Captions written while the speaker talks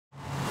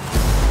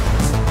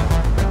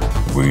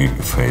we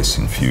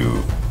facing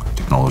few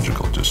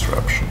technological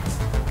disruption,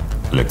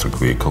 electric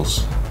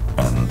vehicles,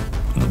 and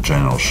the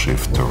general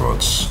shift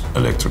towards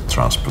electric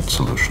transport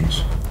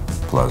solutions.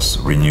 Plus,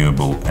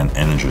 renewable and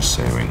energy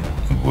saving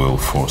will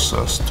force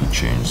us to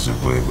change the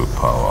way we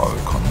power our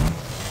economy.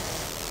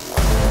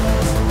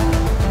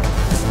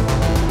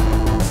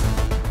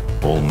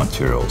 All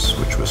materials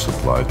which we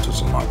supply to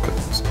the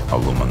market,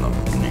 aluminum,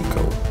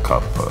 nickel,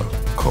 copper,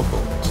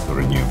 cobalt,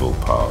 renewable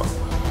power,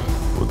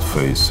 would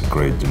face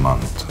great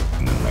demand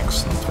in the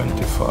next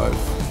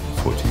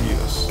 25-40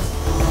 years.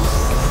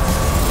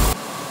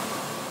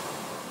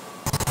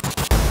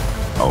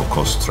 Our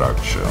cost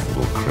structure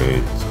will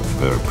create a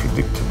very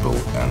predictable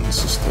and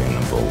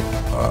sustainable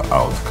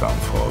outcome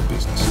for our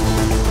businesses.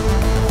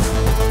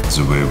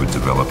 The way we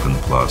develop in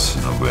Plus,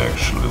 we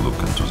actually look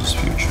into this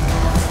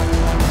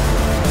future.